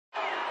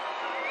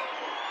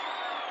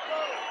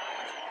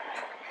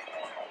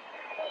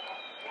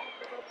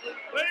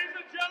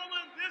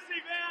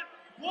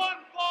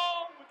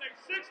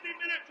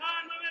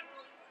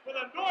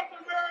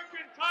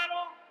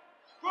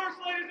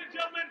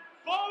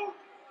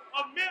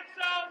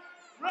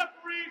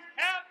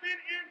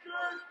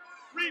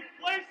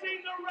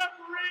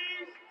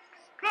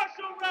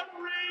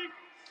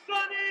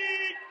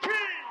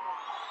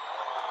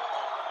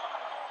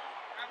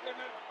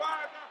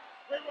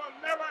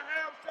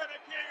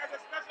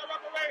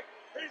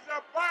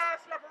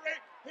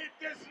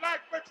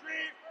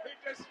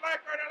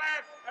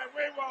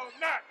will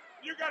not.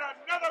 You got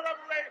another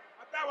referee,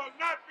 but that will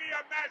not be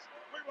a match.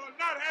 We will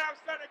not have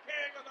Sonny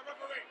King as the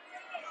referee.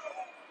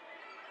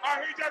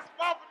 He just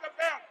fought with the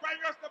belt. Bring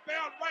us the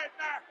belt right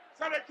now.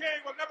 Sonny King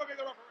will never be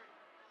the referee.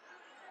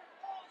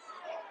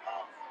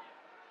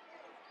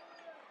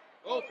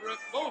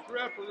 Both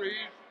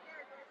referees.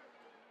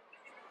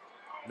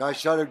 Nice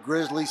shot of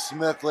Grizzly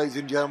Smith, ladies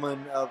and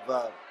gentlemen. Just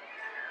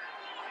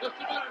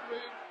a minute,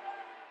 Reed.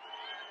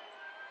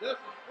 This is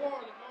for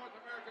the North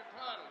American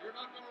title. You're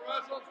not going to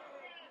wrestle?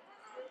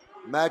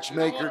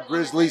 Matchmaker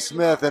Grizzly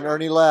Smith and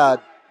Ernie Ladd.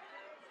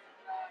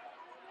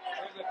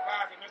 Here's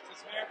advising Mr.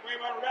 Smith. We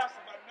will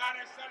wrestle, but not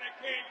as Sonny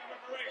King,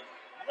 referee.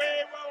 We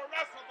will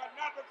wrestle, but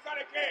not with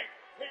Sonny King.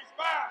 He's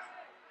fast.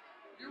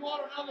 You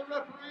want another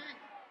referee?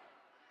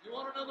 You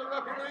want another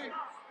referee?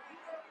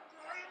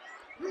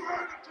 You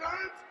heard the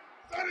giants?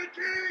 Sonny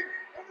King.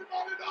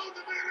 Everybody knows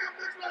that me and him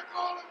mix like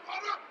all his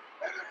brother.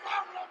 And if I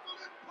wrestle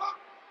this punk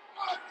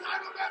on a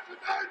title match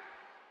tonight,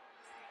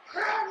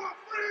 hell will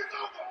freeze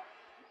over.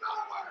 No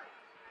way.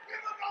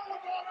 Even no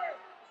one's on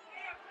earth.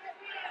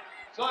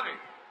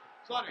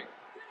 Sonny.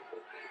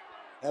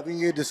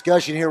 Having a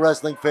discussion here,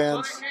 wrestling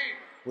fans,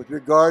 with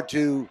regard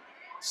to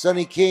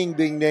Sonny King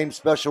being named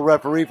special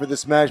referee for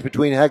this match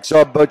between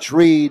Hacksaw Butch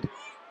Reed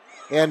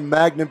and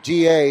Magnum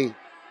TA.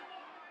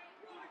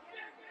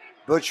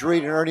 Butch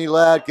Reed and Ernie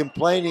Ladd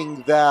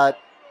complaining that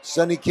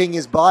Sonny King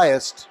is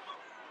biased.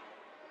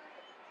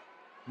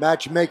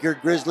 Matchmaker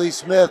Grizzly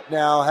Smith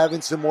now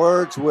having some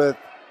words with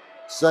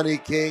Sonny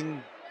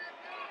King.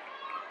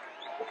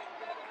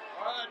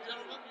 All right,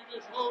 gentlemen, you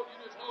just hold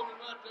it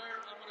right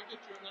there. I'm going to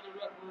get you another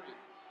referee.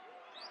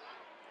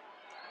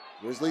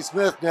 Grizzly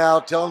Smith now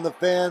telling the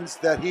fans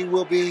that he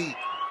will be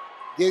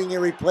getting a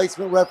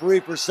replacement referee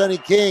for Sonny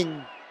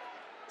King.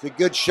 It's a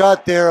good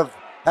shot there of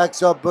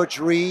Hacksaw Butch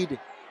Reed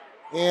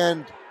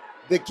and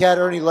Big Cat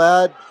Ernie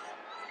Ladd.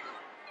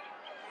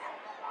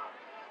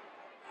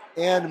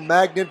 And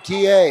Magnum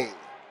TA,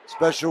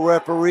 special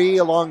referee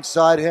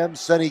alongside him,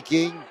 Sonny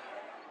King.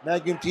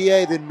 Magnum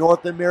TA, the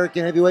North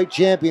American Heavyweight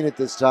Champion at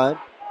this time.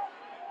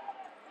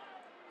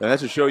 And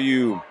that's to show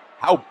you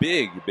how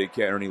big Big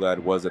Cat Ernie Ladd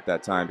was at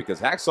that time, because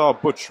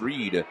Hacksaw Butch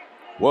Reed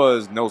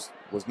was no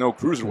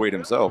cruiserweight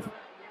himself.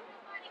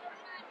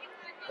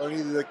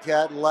 Ernie the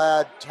Cat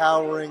Ladd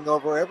towering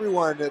over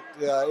everyone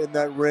in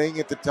that ring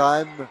at the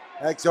time.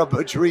 Hacksaw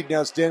Butch Reed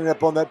now standing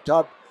up on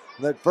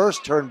that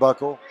first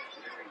turnbuckle.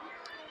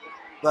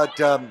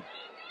 But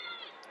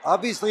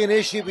obviously an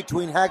issue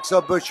between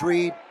Hacksaw Butch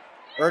Reed,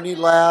 Ernie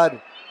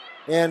Ladd,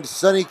 and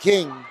Sonny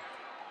King,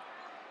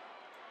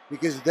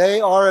 because they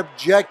are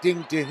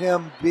objecting to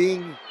him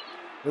being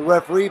the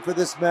referee for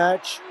this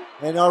match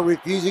and are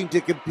refusing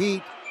to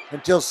compete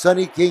until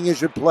Sonny King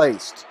is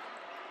replaced.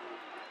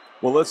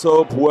 Well, let's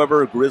hope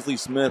whoever Grizzly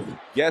Smith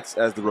gets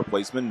as the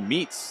replacement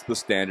meets the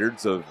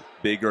standards of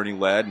Big Ernie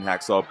Ladd and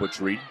Hacksaw Butch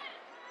Reed.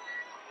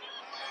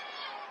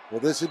 Well,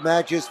 this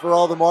match is for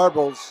all the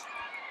marbles.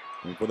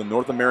 And for the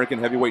North American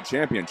Heavyweight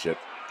Championship.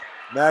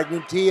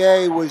 Magnum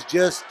TA was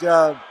just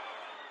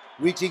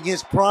reaching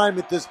his prime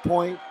at this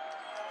point.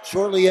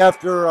 Shortly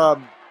after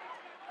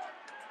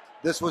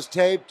this was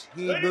taped,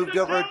 he moved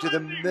over to the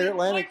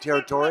Mid-Atlantic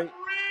territory.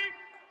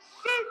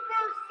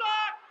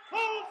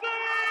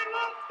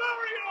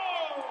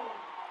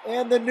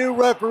 And the new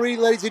referee,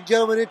 ladies and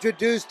gentlemen,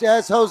 introduced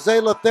as Jose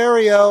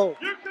Lothario.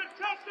 Your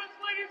contestants,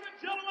 ladies and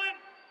gentlemen.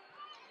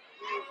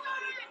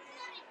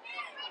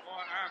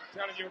 Boy, I'm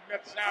telling you,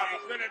 Mid-South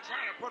is really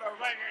trying to put a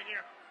ring in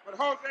here. But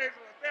Jose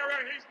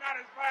Lothario, he's not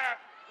as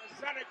fast as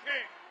Sonny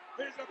King.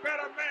 He's a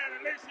better man.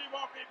 At least he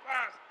won't be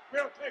fast.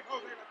 We'll take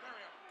Jose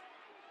Lothario.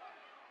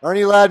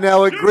 Ernie Ladd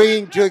now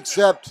agreeing to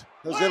accept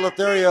Jose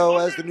Lothario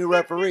as the new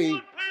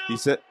referee. He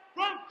said,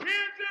 From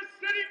Kansas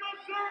City,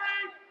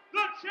 Missouri,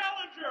 the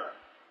challenger,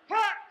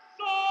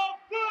 Hacksaw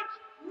Butch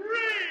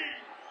Reed.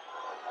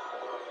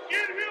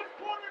 In his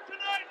corner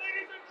tonight,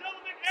 ladies and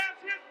gentlemen, as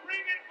his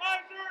ring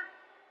advisor,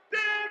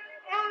 Big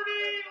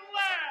Ernie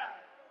Ladd.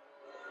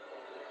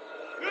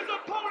 His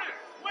opponent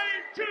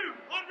weighed 235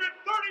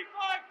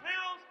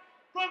 pounds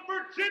from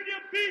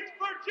Virginia Beach,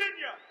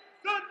 Virginia,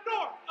 the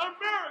North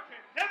American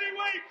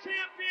Heavyweight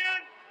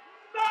Champion,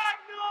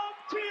 Magnum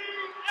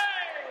TA.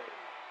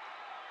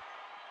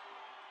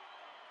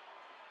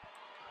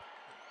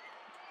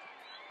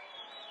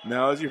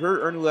 now as you heard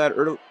Ernie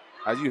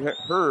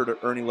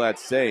Ladd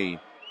say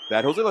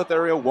that Jose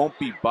Lothario won't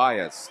be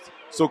biased.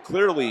 So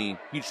clearly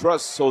he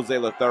trusts Jose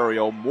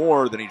Lothario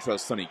more than he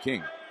trusts Sonny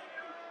King.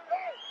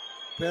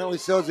 Apparently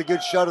so. It's a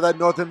good shot of that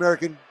North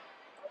American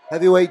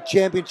Heavyweight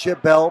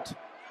Championship belt.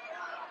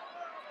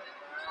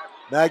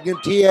 Magnum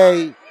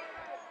TA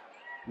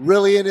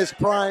really in his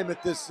prime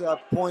at this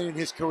point in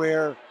his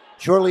career.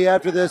 Shortly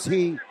after this,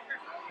 he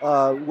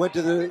went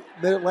to the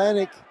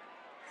Mid-Atlantic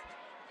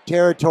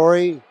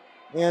territory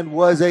and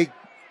was a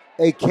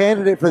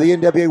candidate for the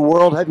NWA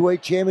World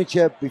Heavyweight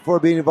Championship before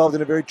being involved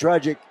in a very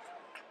tragic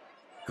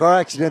car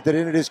accident that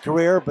ended his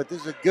career. But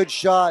this is a good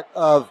shot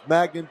of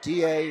Magnum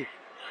TA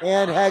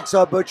and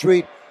Hacksaw Butch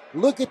Reed.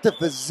 Look at the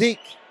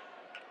physique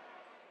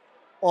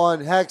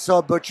on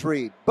Hacksaw Butch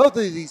Reed. Both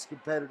of these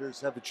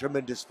competitors have a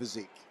tremendous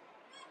physique.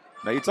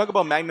 Now, you talk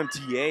about Magnum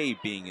TA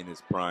being in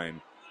his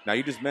prime. Now,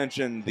 you just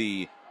mentioned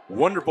the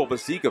wonderful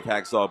physique of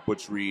Hacksaw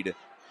Butch Reed.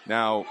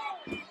 Now,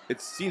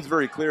 it seems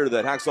very clear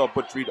that Hacksaw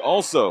Butch Reed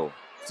also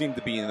seemed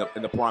to be in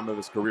the prime of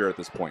his career at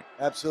this point.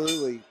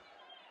 Absolutely.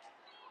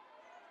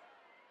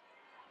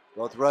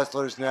 Both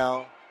wrestlers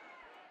now.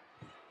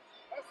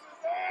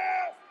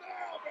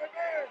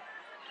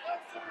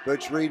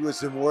 Butch Reed with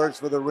some words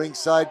for the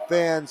ringside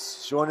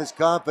fans, showing his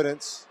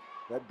confidence,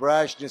 that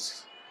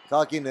brashness,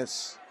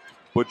 cockiness.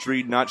 Butch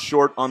Reed not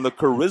short on the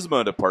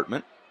charisma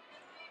department.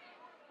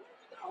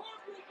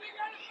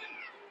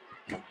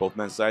 Both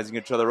men sizing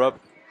each other up.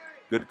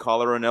 Good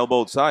collar and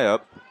elbow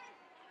tie-up.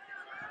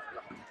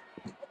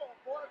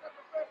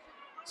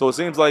 So it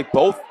seems like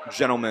both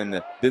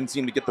gentlemen didn't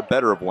seem to get the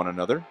better of one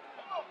another.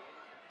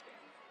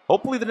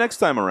 Hopefully the next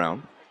time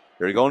around.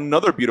 There you go,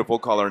 another beautiful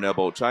collar and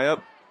elbow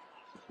tie-up.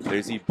 There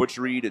you see Butch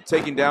Reed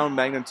taking down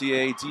Magnum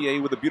TA.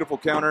 TA with a beautiful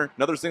counter.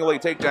 Another single leg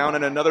takedown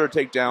and another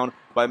takedown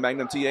by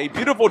Magnum TA.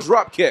 Beautiful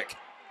drop kick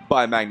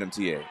by Magnum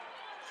TA.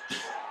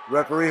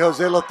 Referee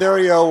Jose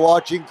Lothario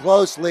watching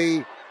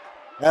closely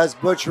as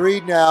Butch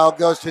Reed now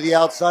goes to the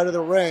outside of the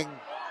ring.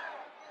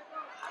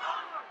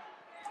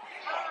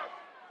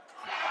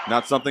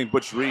 Not something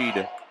Butch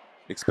Reed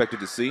expected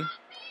to see.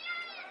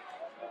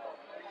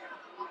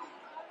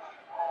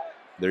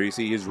 There you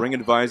see his ring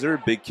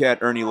advisor, Big Cat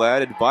Ernie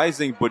Ladd,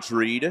 advising Butch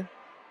Reed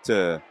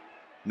to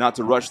not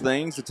to rush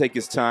things, to take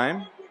his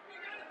time.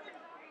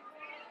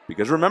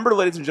 Because remember,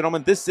 ladies and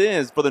gentlemen, this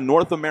is for the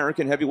North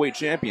American Heavyweight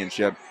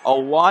Championship. A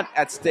lot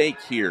at stake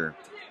here.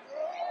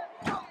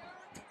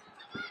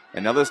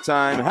 And now this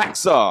time,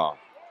 Hacksaw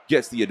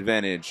gets the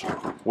advantage,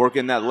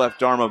 working that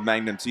left arm of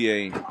Magnum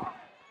TA.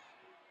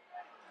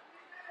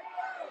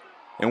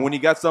 And when you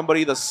got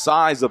somebody the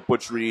size of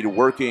Butch Reed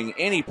working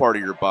any part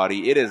of your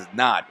body, it is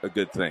not a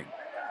good thing.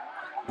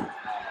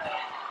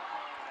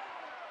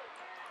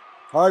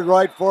 Hard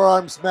right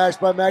forearm smash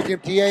by Magnum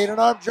TA and an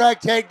arm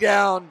drag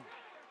takedown.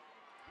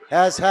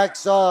 Has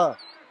Hacksaw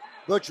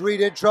Butch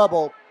Reed in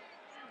trouble.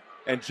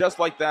 And just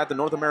like that, the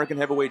North American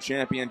Heavyweight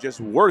Champion just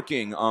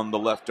working on the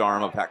left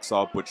arm of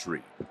Hacksaw Butch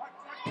Reed.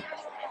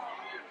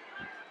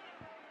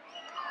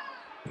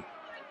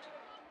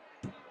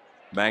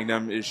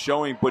 Magnum is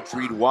showing Butch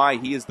Reed why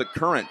he is the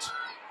current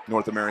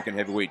North American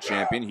Heavyweight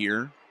Champion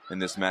here in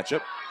this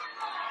matchup.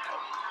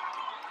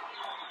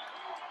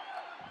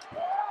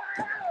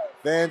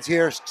 Fans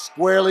here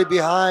squarely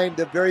behind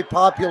the very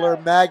popular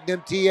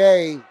Magnum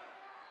TA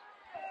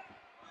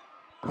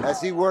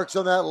as he works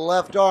on that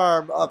left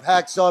arm of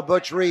Hacksaw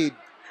Butch Reed.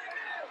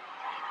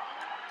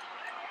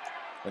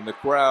 And the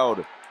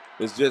crowd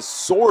is just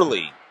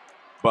sorely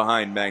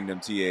behind Magnum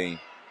TA.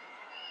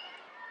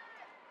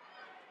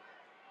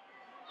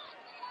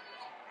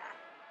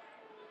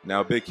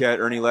 Now Big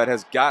Cat Ernie Ladd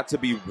has got to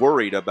be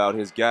worried about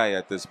his guy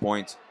at this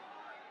point.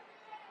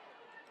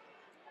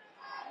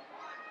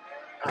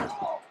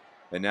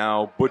 And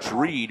now Butch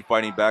Reed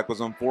fighting back with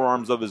some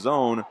forearms of his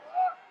own.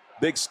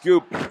 Big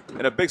scoop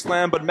and a big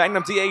slam, but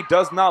Magnum TA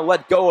does not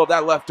let go of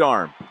that left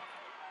arm.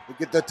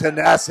 Look at the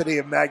tenacity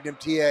of Magnum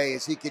TA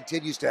as he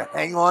continues to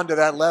hang on to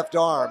that left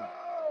arm.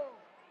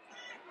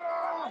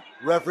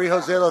 Referee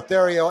Jose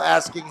Lothario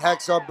asking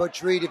Hacksaw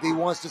Butch Reed if he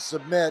wants to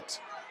submit.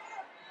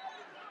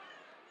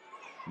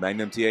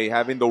 Magnum TA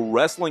having the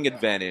wrestling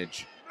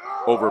advantage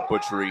over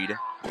Butch Reed.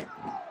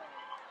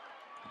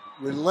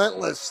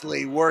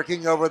 Relentlessly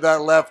working over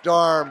that left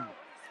arm,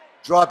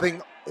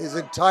 dropping his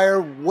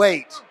entire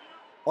weight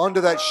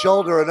onto that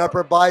shoulder and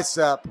upper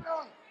bicep.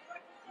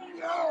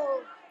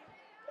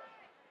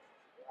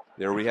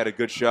 There we had a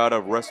good shot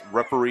of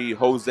referee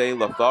Jose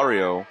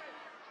Lothario,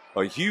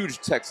 a huge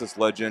Texas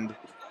legend,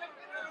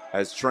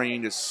 has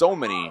trained so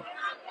many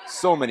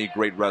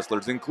great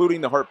wrestlers,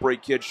 including the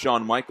Heartbreak Kid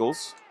Shawn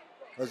Michaels.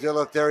 Jose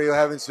Lothario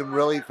having some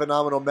really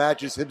phenomenal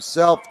matches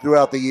himself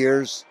throughout the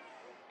years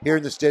here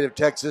in the state of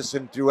Texas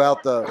and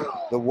throughout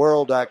the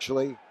world,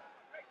 actually.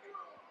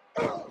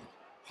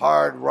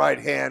 Hard right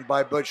hand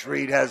by Butch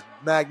Reed has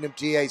Magnum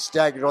TA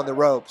staggered on the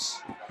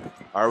ropes.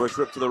 Irish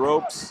whip to the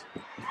ropes.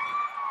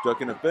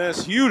 Ducking a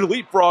fist. Huge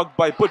leapfrog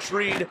by Butch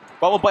Reed,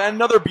 followed by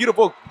another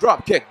beautiful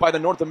drop kick by the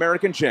North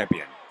American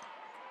champion.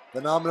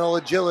 Phenomenal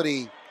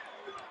agility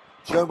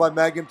shown by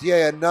Magnum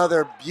TA.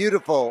 Another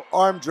beautiful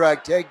arm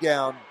drag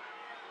takedown.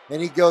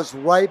 And he goes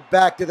right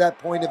back to that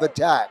point of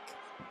attack.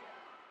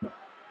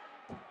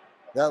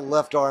 That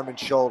left arm and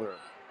shoulder.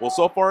 Well,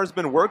 so far it's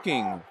been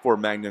working for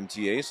Magnum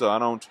TA, so I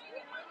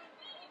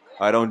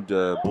don't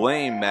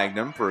blame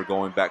Magnum for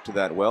going back to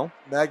that well.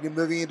 Magnum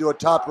moving into a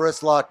top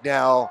wrist lock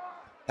now.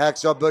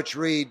 Hacksaw Butch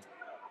Reed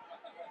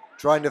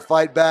trying to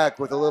fight back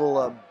with a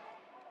little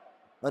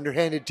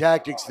underhanded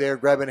tactics there,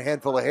 grabbing a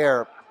handful of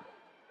hair.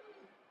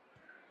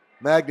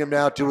 Magnum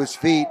now to his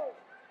feet,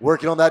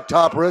 working on that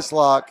top wrist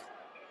lock.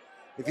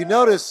 If you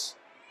notice,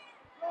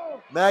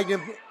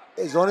 Magnum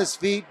is on his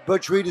feet,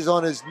 Butch Reed is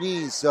on his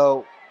knees,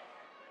 so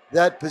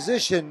that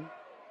position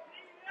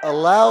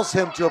allows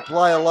him to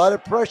apply a lot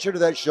of pressure to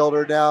that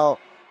shoulder. Now,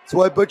 That's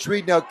why Butch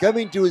Reed now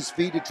coming to his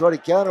feet to try to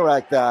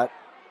counteract that.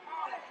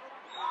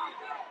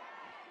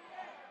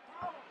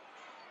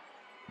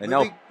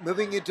 And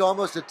moving into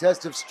almost a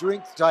test of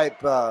strength type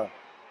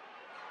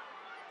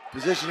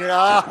position here.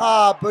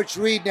 Aha! Butch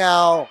Reed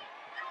now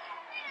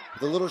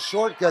with a little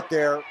shortcut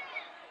there.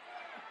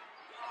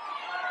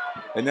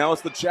 And now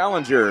it's the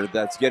challenger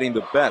that's getting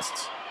the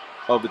best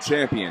of the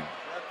champion.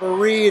 For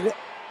Reed,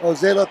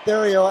 Jose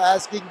Lothario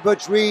asking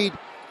Butch Reed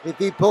if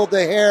he pulled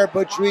the hair.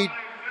 Butch Reed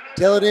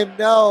telling him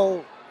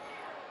no.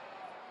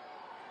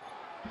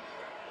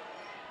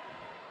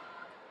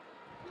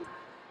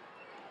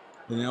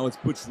 And now it's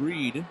Butch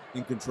Reed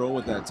in control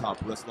with that top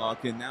wrist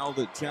lock. And now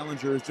the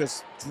challenger is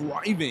just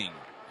driving,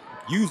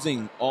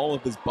 using all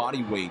of his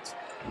body weight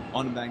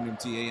on Magnum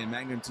TA. And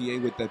Magnum TA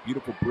with that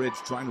beautiful bridge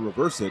trying to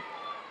reverse it.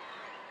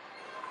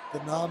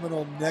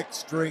 Phenomenal neck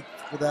strength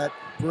for that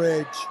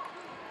bridge.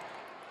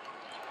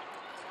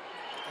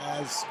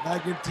 As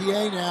Magnum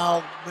TA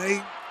now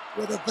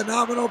with a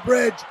phenomenal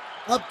bridge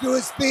up to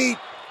his feet.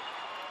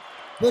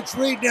 Butch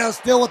Reed now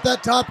still with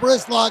that top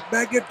wrist lock.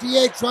 Magnum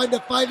TA trying to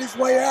fight his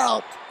way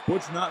out.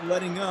 Butch not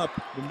letting up.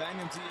 The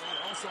Magnum TA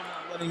also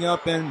not letting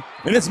up. And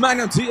it's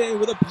Magnum TA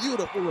with a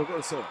beautiful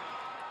reversal.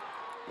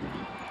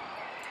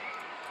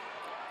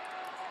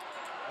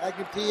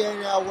 Magnum TA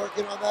now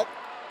working on that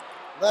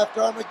left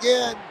arm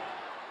again.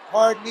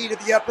 Hard knee to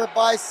the upper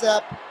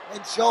bicep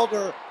and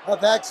shoulder of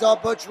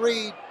Hacksaw Butch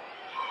Reed.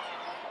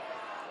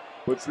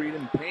 Butch Reed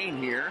in pain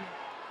here.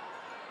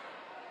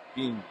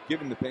 Being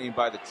given the pain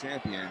by the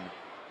champion.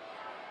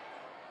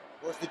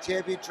 Of course, the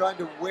champion trying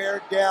to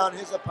wear down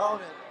his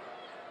opponent.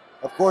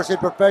 Of course, in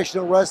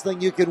professional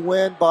wrestling, you can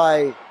win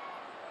by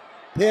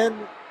pin,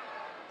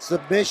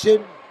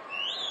 submission,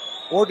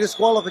 or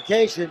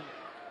disqualification.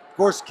 Of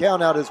course,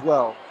 count out as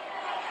well.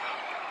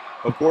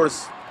 Of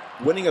course,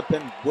 winning by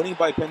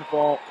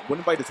pinfall,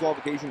 winning by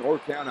disqualification or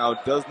count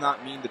out does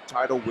not mean the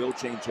title will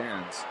change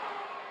hands.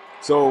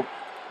 So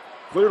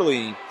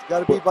clearly, it's got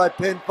to be by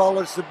pinfall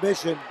or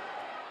submission.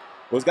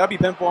 Well, it's got to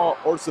be pinfall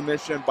or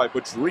submission by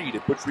Butch Reed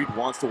if Butch Reed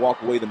wants to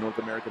walk away the North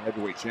American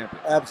Heavyweight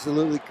Champion.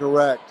 Absolutely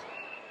correct.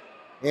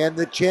 And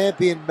the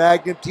champion,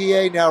 Magnum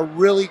TA, now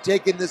really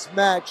taking this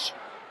match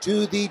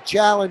to the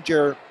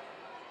challenger.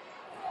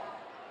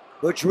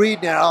 Butch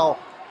Reed now,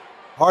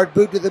 hard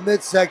boot to the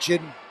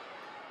midsection.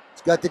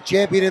 He's got the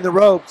champion in the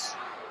ropes.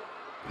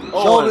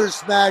 Shoulder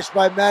smash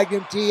by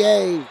Magnum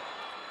TA.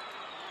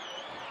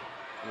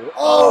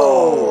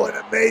 Oh,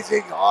 an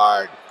amazing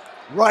hard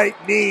right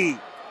knee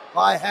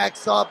by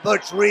Hacksaw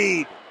Butch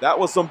Reed. That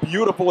was some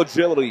beautiful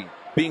agility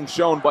being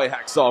shown by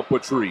Hacksaw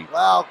Butch Reed.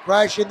 Wow,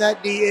 crashing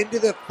that knee into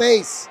the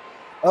face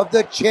of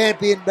the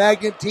champion,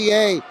 Magnum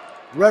TA.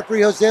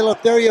 Referee Jose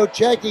Lothario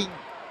checking.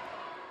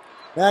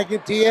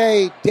 Magnum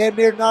TA damn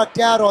near knocked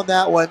out on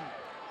that one.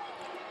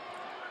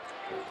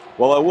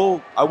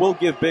 Well, I will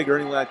give Big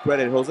Ernie Ladd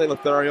credit. Jose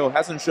Lothario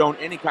hasn't shown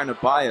any kind of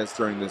bias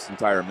during this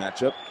entire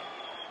matchup.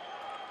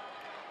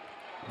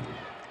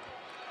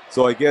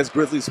 So I guess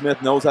Grizzly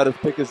Smith knows how to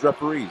pick his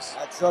referees.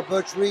 Hacksaw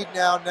Butch Reed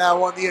now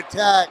on the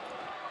attack.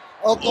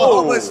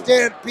 Oklahoma Whoa.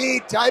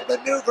 Stampede type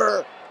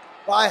maneuver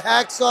by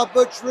Hacksaw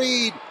Butch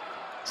Reed.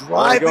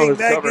 Driving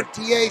Magnum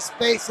TA's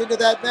face into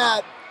that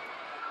mat.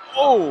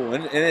 Oh,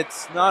 and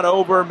it's not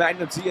over.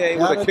 Magnum TA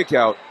with a kick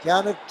out.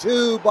 Count of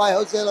two by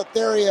Jose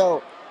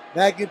Lothario.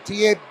 Magnum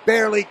TA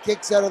barely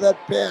kicks out of that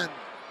pin.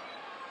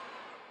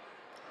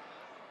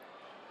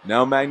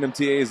 Now Magnum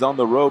TA is on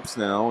the ropes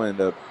now, and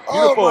a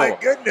beautiful, oh my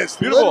goodness,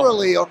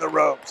 literally on the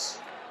ropes.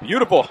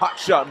 Beautiful hot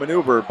shot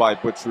maneuver by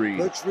Butch Reed.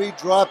 Butch Reed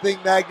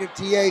dropping Magnum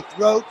TA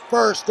throat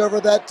first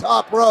over that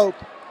top rope.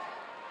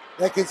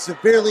 That can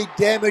severely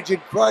damage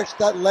and crush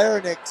that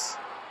larynx.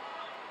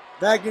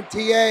 Magnum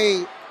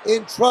TA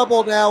in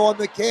trouble now on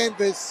the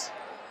canvas.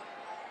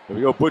 There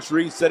we go, Butch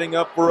Reed setting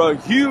up for a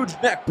huge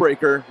neck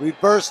breaker.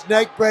 Reverse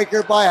neck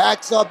breaker by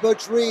Hacksaw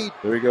Butch Reed.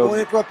 There we go. Going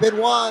in for a pin,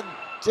 1,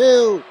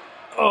 2.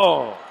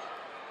 Oh.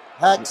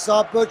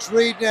 Hacksaw Butch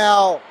Reed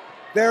now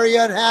very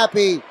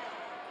unhappy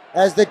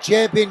as the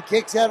champion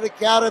kicks out of the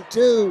count of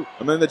 2.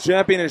 I mean, the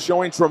champion is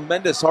showing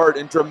tremendous heart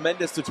and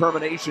tremendous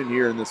determination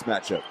here in this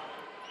matchup.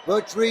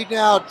 Butch Reed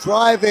now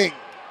driving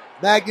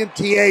Magnum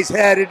TA's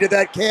head into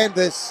that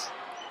canvas.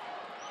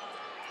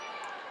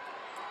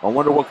 I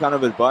wonder what kind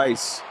of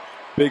advice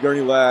Big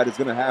Ernie Ladd is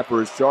going to have for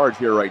his charge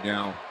here right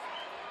now.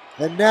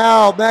 And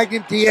now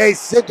Magnum TA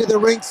sent to the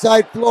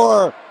ringside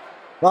floor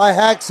by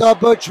Hacksaw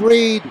Butch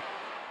Reed.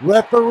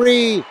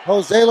 Referee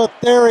Jose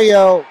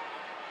Lothario.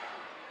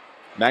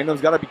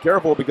 Magnum's got to be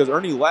careful because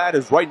Ernie Ladd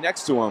is right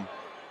next to him.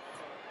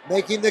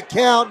 Making the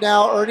count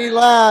now, Ernie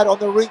Ladd on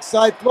the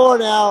ringside floor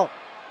now.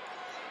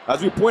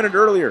 As we pointed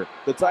earlier,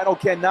 the title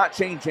cannot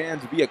change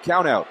hands via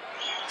countout.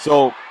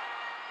 So,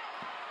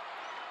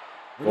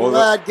 Ernie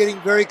Ladd getting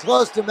very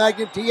close to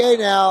Magnum TA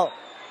now.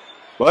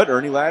 But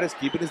Ernie Ladd is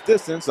keeping his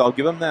distance. I'll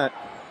give him that.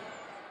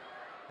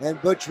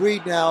 And Butch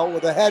Reed now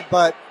with a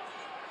headbutt.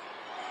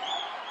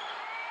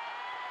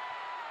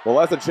 Well,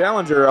 as a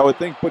challenger, I would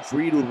think Butch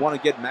Reed would want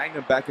to get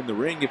Magnum back in the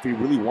ring if he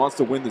really wants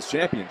to win this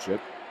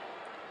championship.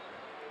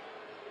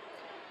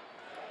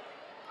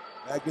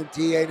 Magnum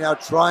TA now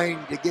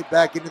trying to get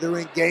back into the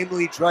ring,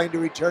 gamely trying to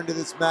return to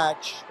this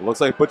match. It looks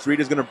like Butch Reed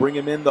is going to bring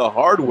him in the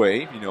hard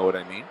way, if you know what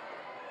I mean.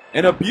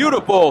 And a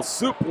beautiful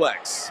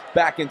suplex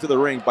back into the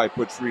ring by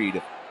Butch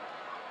Reed.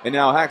 And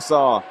now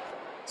Hacksaw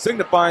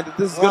signifying that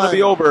this is going to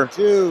be over.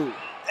 2.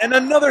 And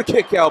another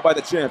kick out by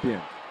the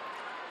champion.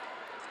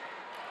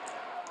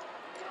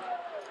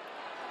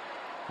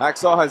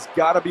 Hacksaw has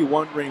got to be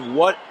wondering,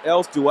 what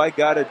else do I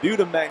got to do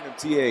to Magnum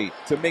TA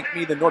to make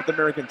me the North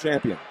American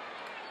champion?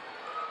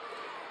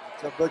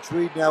 So Butch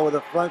Reed now with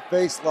a front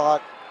face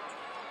lock,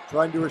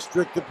 trying to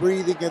restrict the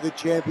breathing of the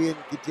champion,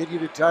 continue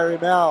to tire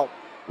him out.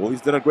 Well,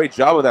 he's done a great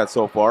job of that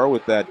so far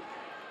with that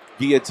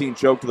guillotine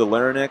choke to the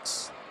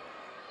larynx.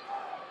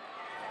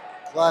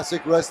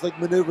 Classic wrestling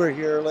maneuver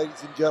here,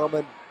 ladies and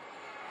gentlemen.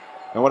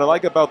 And what I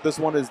like about this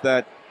one is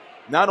that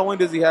not only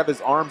does he have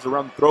his arms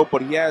around the throat,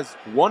 but he has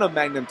one of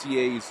Magnum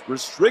TA's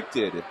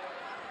restricted,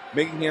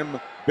 making him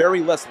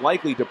very less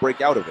likely to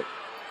break out of it.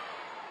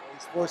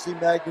 He's forcing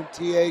Magnum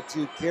TA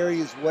to carry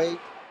his weight,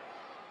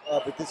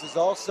 but this is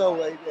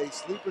also a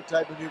sleeper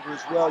type maneuver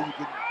as well. You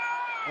can,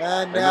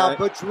 and now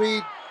Butch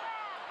Reed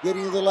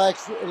getting a little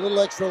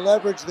extra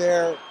leverage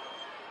there.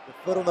 The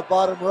foot on the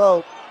bottom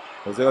rope.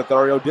 Jose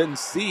Lothario didn't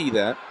see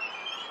that.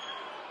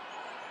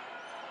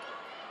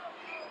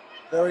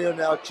 Lothario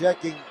now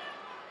checking.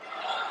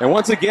 And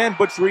once again,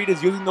 Butch Reed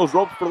is using those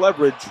ropes for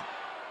leverage.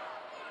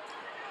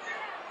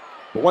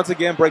 But once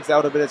again, breaks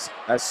out of it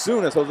as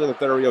soon as Jose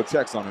Lothario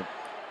checks on him.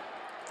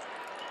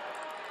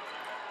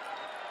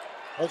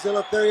 Jose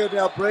Lothario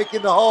now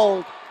breaking the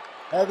hold,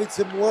 having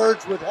some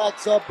words with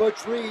Hacksaw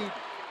Butch Reed.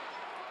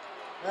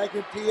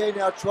 Magnum TA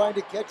now trying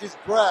to catch his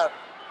breath.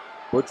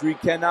 Butch Reed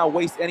cannot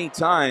waste any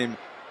time.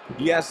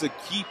 He has to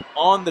keep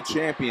on the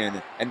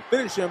champion and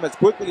finish him as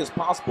quickly as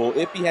possible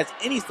if he has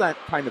any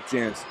kind of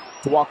chance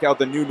to walk out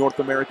the new North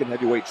American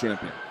heavyweight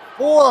champion.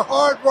 4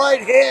 hard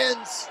right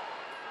hands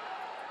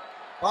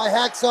by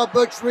Hacksaw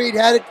Butch Reed,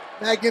 had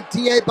Magnum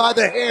TA by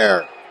the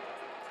hair.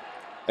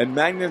 And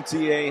Magnum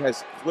TA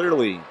has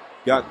clearly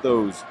got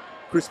those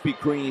Krispy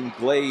Kreme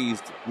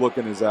glazed look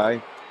in his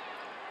eye.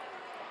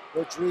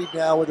 Butch Reed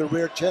now with a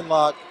rear chin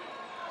lock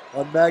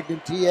on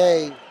Magnum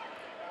TA.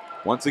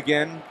 Once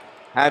again,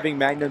 having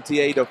Magnum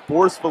TA to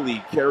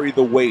forcefully carry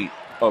the weight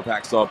of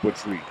Hacksaw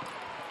Butch Reed.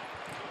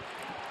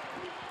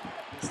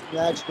 This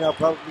match now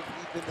probably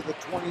deep into the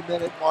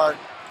 20-minute mark.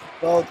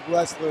 Both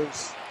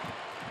wrestlers.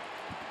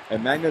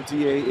 And Magnum TA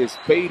is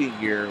fading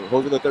here.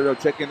 Jose Lothario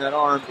checking that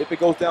arm. If it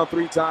goes down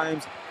 3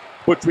 times,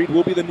 Butch Reed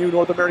will be the new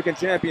North American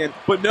champion.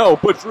 But no,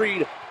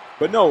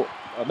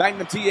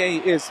 Magnum TA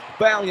is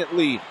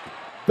valiantly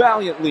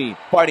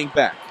fighting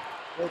back.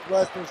 Both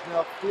wrestlers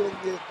now feeling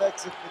the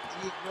effects of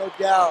fatigue, no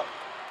doubt.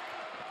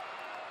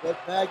 But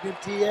Magnum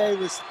TA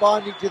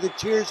responding to the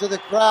cheers of the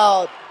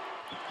crowd,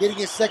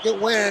 getting a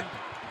second win.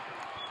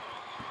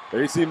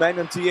 There you see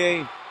Magnum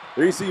TA.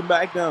 There you see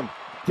Magnum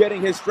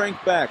getting his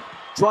strength back,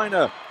 trying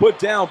to put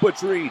down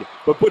Butch Reed,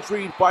 but Butch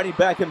Reed fighting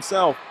back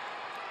himself.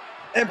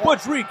 And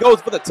Butch Reed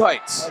goes for the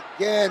tights.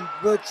 Again,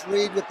 Butch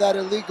Reed with that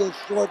illegal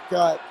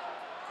shortcut.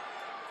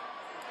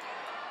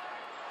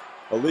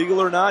 Illegal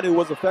or not, it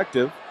was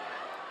effective.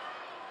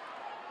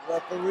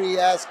 Referee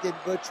asking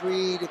Butch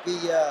Reed if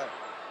he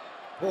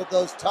pulled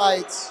those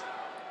tights.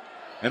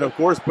 And of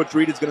course, Butch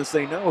Reed is going to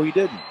say no, he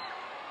didn't.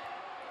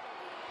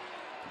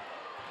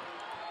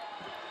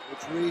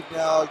 Butch Reed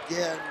now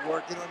again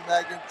working on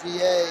Magnum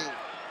TA.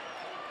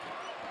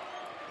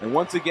 And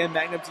once again,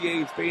 Magnum TA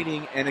is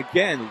fading. And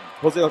again,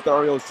 Jose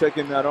Lothario is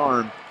checking that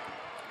arm.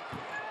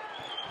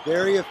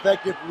 Very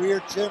effective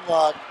rear chin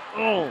lock.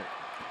 Oh.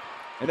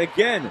 And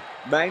again,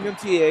 Magnum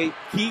TA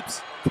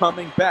keeps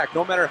coming back,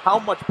 no matter how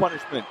much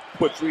punishment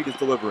Butch Reed is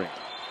delivering.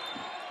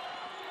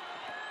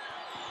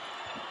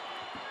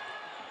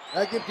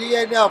 Magnum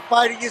TA now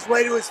fighting his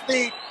way to his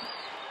feet.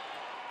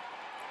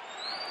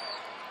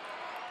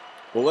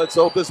 Well, let's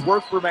hope this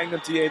works for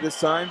Magnum TA this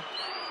time.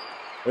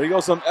 There you go,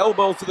 some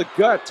elbows to the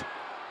gut.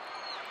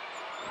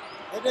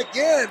 And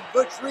again,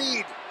 Butch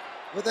Reed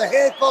with a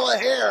head full of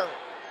hair.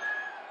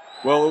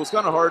 Well, it was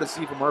kind of hard to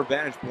see from our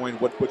vantage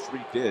point what Butch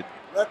Reed did.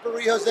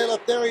 Referee Jose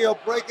Lothario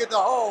breaking the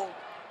hold.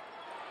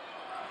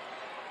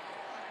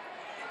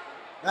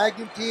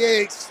 Magnum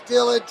TA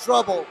still in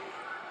trouble.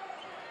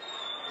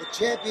 The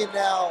champion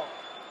now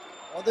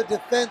on the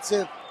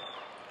defensive.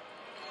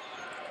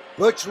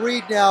 Butch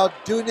Reed now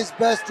doing his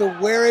best to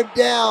wear him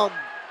down.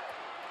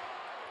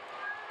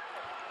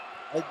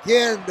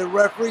 Again, the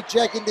referee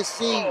checking to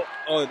see.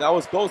 Oh, that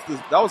was close.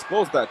 That was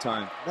close that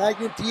time.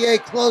 Magnum TA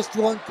close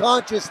to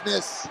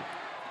unconsciousness.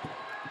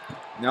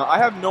 Now, I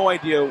have no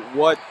idea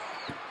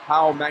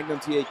how Magnum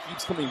TA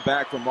keeps coming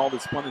back from all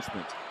this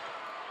punishment.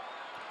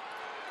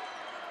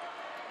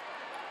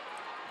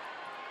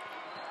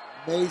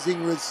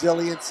 Amazing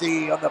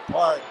resiliency on the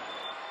part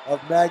of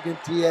Magnum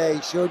TA.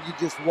 Showed you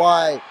just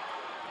why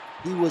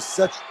he was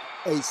such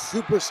a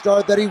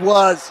superstar that he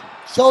was.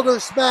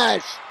 Shoulder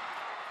smash.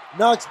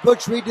 Knocks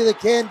Butch Reed to the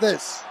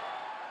canvas.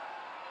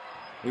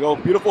 Here we go,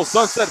 beautiful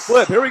sunset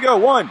flip. Here we go,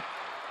 1.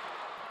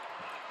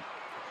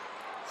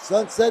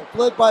 Sunset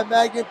flip by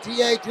Magnum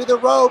TA to the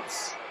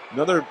ropes.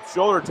 Another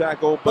shoulder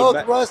tackle. Both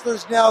But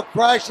wrestlers now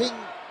crashing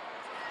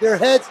their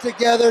heads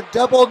together.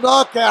 Double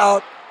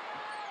knockout.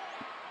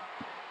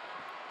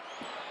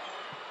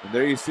 and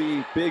there you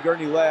see Big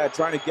Ernie Ladd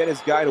trying to get his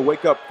guy to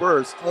wake up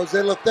first.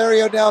 Jose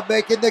Lothario now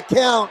making the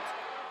count.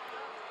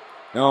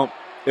 Now,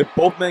 if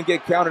both men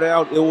get counted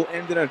out, it will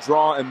end in a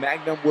draw, and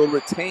Magnum will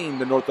retain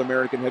the North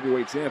American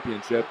Heavyweight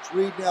Championship.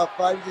 Reed now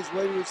fighting his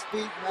way to his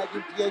feet.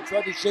 Magnum TA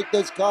trying to shake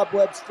those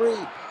cobwebs free.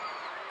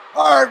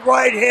 Hard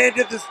right hand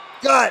to the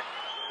gut.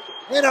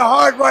 And a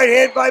hard right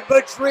hand by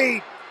Butch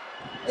Reed.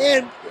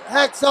 And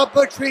Hacksaw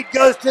Butch Reed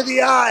goes to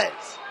the eyes.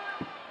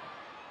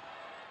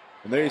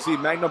 And there you see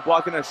Magnum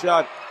blocking a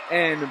shot,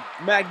 and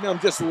Magnum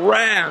just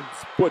rams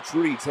Butch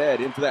Reed's head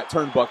into that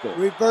turnbuckle.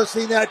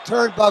 Reversing that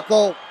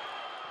turnbuckle.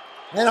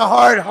 And a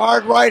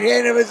hard right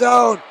hand of his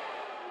own.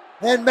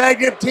 And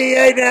Magnum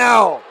TA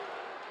now.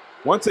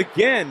 Once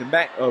again,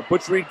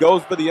 Butch Reed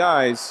goes for the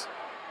eyes.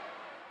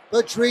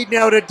 Butch Reed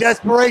now to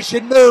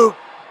desperation move.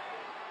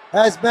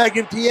 Has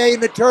Magnum TA in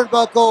the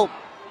turnbuckle.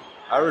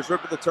 Irish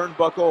rip at the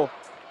turnbuckle.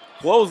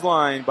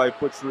 Clothesline by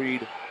Butch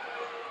Reed.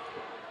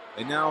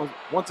 And now,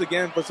 once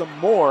again, for some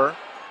more.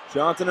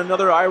 Johnson,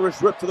 another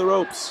Irish rip to the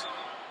ropes.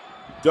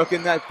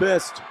 Ducking that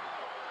fist.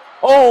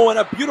 Oh, and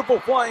a beautiful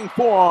flying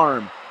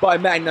forearm by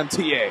Magnum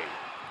TA.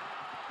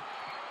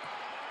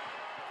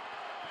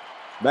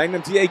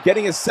 Magnum TA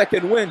getting his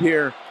second win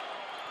here.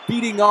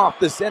 Feeding off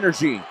this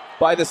energy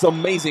by this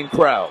amazing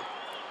crowd.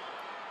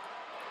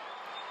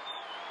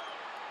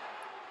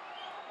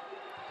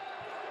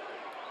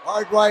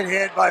 Hard right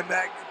hand by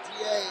Magnum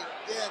TA.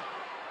 Again,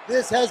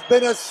 this has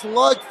been a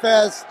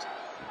slugfest.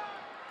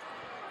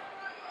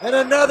 And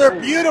another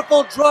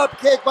beautiful drop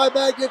kick by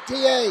Magnum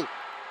TA.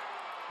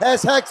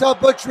 Has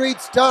Hacksaw Butch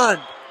Reed stunned.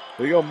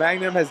 There you go.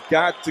 Magnum has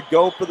got to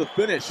go for the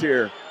finish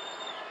here.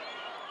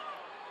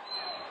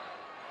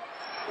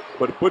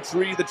 But Butch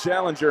Reed, the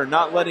challenger,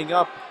 not letting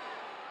up.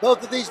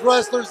 Both of these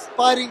wrestlers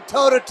fighting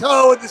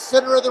toe-to-toe in the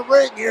center of the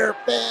ring here,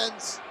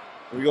 fans.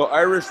 There we go.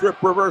 Irish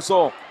rip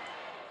reversal.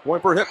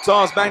 Going for a hip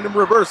toss. Magnum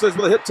reverses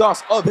with a hip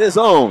toss of his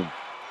own.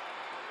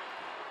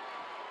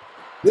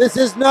 This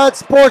is not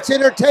sports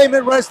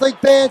entertainment, wrestling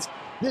fans.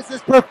 This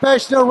is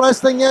professional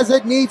wrestling as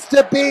it needs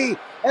to be,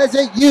 as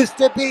it used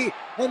to be,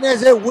 and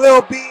as it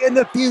will be in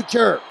the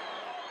future.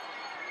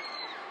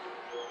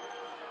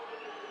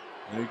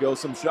 There you go.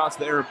 Some shots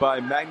there by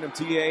Magnum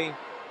TA.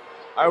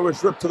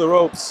 Irish rip to the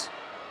ropes.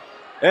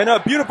 And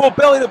a beautiful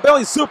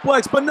belly-to-belly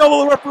suplex, but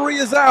no, the referee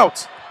is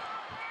out.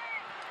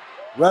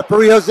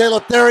 Referee Jose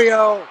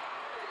Lothario.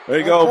 There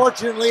you go.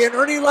 Unfortunately, and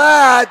Ernie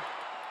Ladd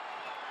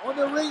on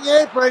the ring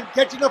apron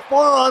catching a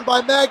forearm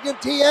by Magnum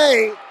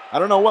TA. I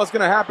don't know what's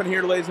going to happen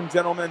here, ladies and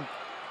gentlemen.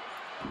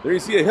 There you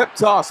see a hip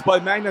toss by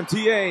Magnum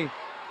TA.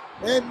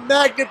 And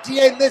Magnum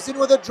TA missing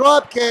with a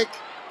drop kick.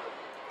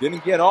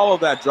 Didn't get all of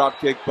that drop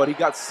kick, but he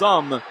got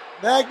some.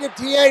 Magnum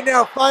TA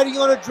now fighting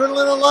on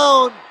adrenaline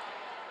alone.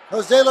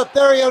 Jose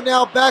Lothario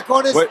now back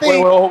on his feet.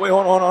 Wait, hold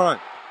on.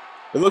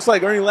 It looks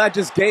like Ernie Ladd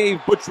just gave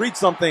Butch Reed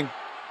something.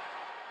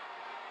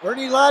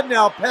 Ernie Ladd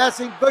now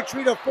passing Butch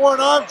Reed a foreign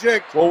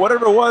object. Well,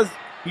 whatever it was,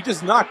 he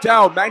just knocked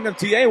out Magnum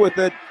TA with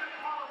it.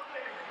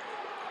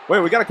 Wait,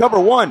 we got to cover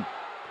 1,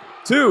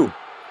 2.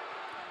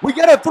 We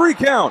got a 3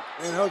 count.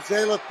 And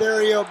Jose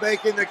Lothario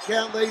making the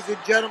count, ladies and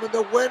gentlemen,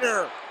 the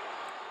winner.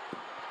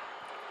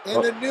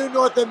 And the new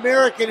North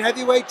American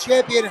Heavyweight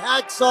Champion,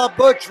 Hacksaw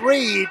Butch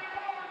Reed.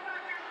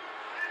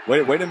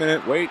 Wait a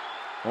minute. Wait.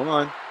 Hold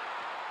on.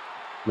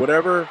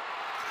 Whatever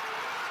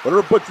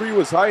Butch Reed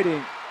was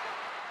hiding.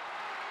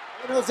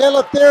 And Jose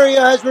Lothario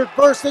has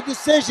reversed the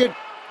decision.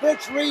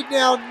 Butch Reed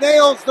now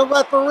nails the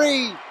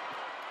referee.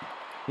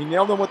 He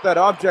nailed him with that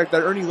object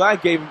that Ernie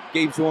Ladd gave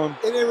to him.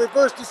 In a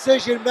reverse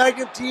decision,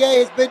 Magnum TA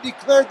has been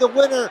declared the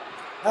winner.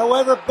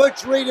 However,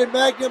 Butch Reed and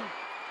Magnum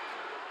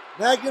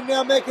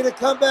now making a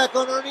comeback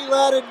on Ernie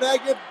Ladd, and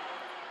Magnum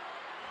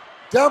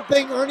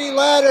dumping Ernie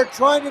Ladd, or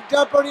trying to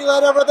dump Ernie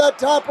Ladd over that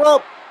top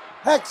rope.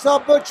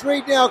 Hacksaw Butch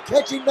Reed now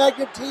catching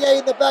Magnum TA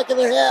in the back of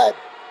the head.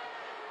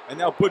 And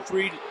now Butch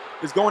Reed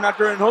is going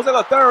after and Jose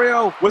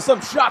Lothario with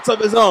some shots of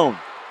his own.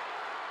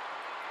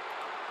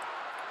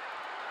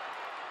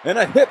 And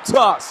a hip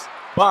toss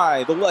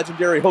by the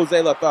legendary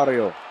Jose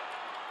Lothario.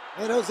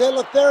 And Jose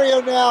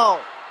Lothario now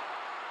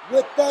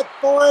with that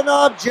foreign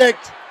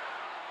object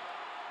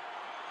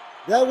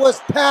that was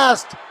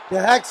passed to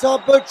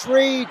Hacksaw Butch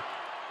Reed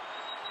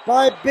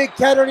by Big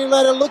Cat Ernie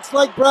Ladd. It looks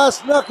like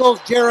brass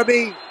knuckles,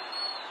 Jeremy.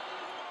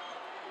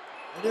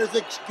 And there's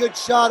a good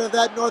shot of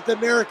that North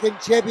American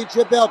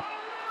Championship belt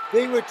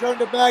being returned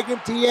to Magnum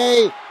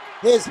TA.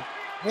 His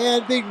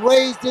hand being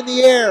raised in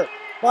the air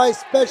by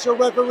special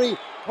referee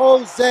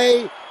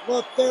Jose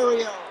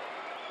Lothario.